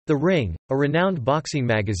The Ring, a renowned boxing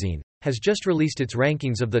magazine, has just released its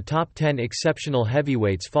rankings of the top 10 exceptional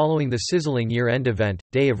heavyweights following the sizzling year-end event,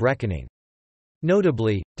 Day of Reckoning.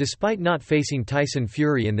 Notably, despite not facing Tyson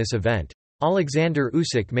Fury in this event, Alexander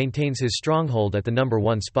Usyk maintains his stronghold at the number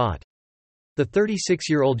 1 spot. The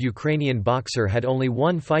 36-year-old Ukrainian boxer had only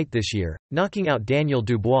one fight this year, knocking out Daniel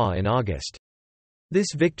Dubois in August.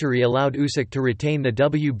 This victory allowed Usyk to retain the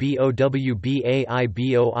WBO, WBA,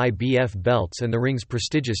 IBO, IBF belts and the Ring's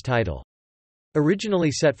prestigious title. Originally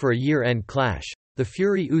set for a year-end clash, the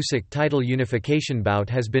Fury-Usyk title unification bout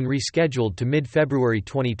has been rescheduled to mid-February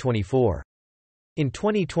 2024. In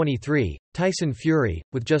 2023, Tyson Fury,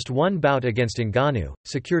 with just one bout against Ngannou,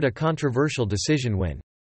 secured a controversial decision win.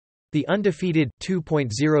 The undefeated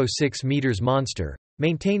 2.06 meters monster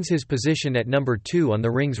maintains his position at number 2 on the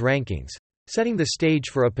Ring's rankings, setting the stage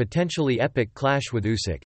for a potentially epic clash with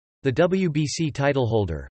Usyk, the WBC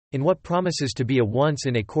titleholder, in what promises to be a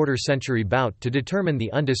once-in-a-quarter-century bout to determine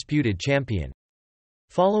the undisputed champion.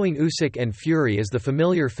 Following Usyk and Fury is the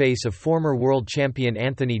familiar face of former world champion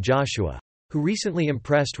Anthony Joshua, who recently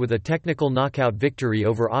impressed with a technical knockout victory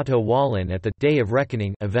over Otto Wallin at the Day of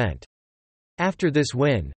Reckoning event. After this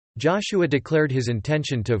win, Joshua declared his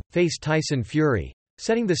intention to face Tyson Fury,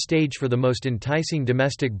 setting the stage for the most enticing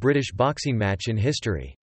domestic British boxing match in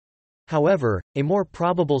history. However, a more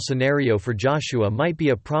probable scenario for Joshua might be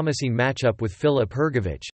a promising matchup with Filip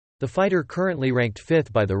Hrgović, the fighter currently ranked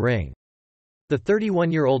 5th by the Ring. The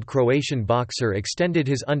 31-year-old Croatian boxer extended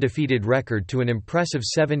his undefeated record to an impressive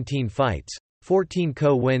 17 fights, 14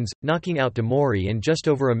 co-wins, knocking out Demori in just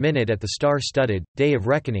over a minute at the star-studded Day of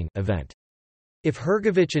Reckoning event. If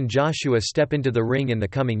Hrgović and Joshua step into the ring in the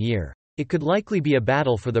coming year, it could likely be a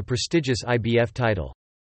battle for the prestigious IBF title.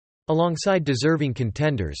 Alongside deserving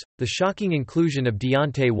contenders, the shocking inclusion of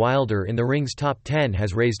Deontay Wilder in the Ring's top 10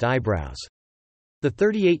 has raised eyebrows. The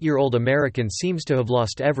 38-year-old American seems to have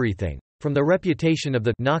lost everything, from the reputation of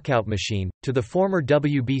the knockout machine, to the former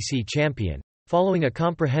WBC champion, following a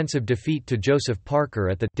comprehensive defeat to Joseph Parker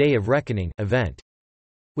at the Day of Reckoning event.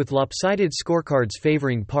 With lopsided scorecards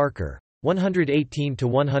favoring Parker,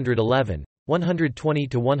 118-111,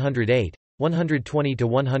 120-108,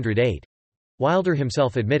 120-108, Wilder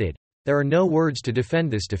himself admitted, "There are no words to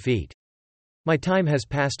defend this defeat. My time has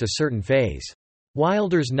passed a certain phase."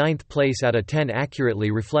 Wilder's 9th place out of 10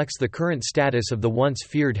 accurately reflects the current status of the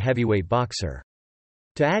once-feared heavyweight boxer.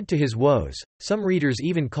 To add to his woes, some readers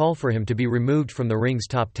even call for him to be removed from the Ring's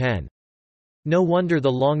top 10. No wonder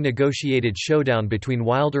the long-negotiated showdown between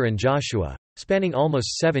Wilder and Joshua, spanning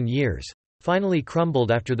almost 7 years, finally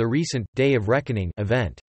crumbled after the recent Day of Reckoning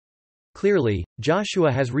event. Clearly,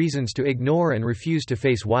 Joshua has reasons to ignore and refuse to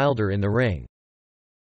face Wilder in the ring.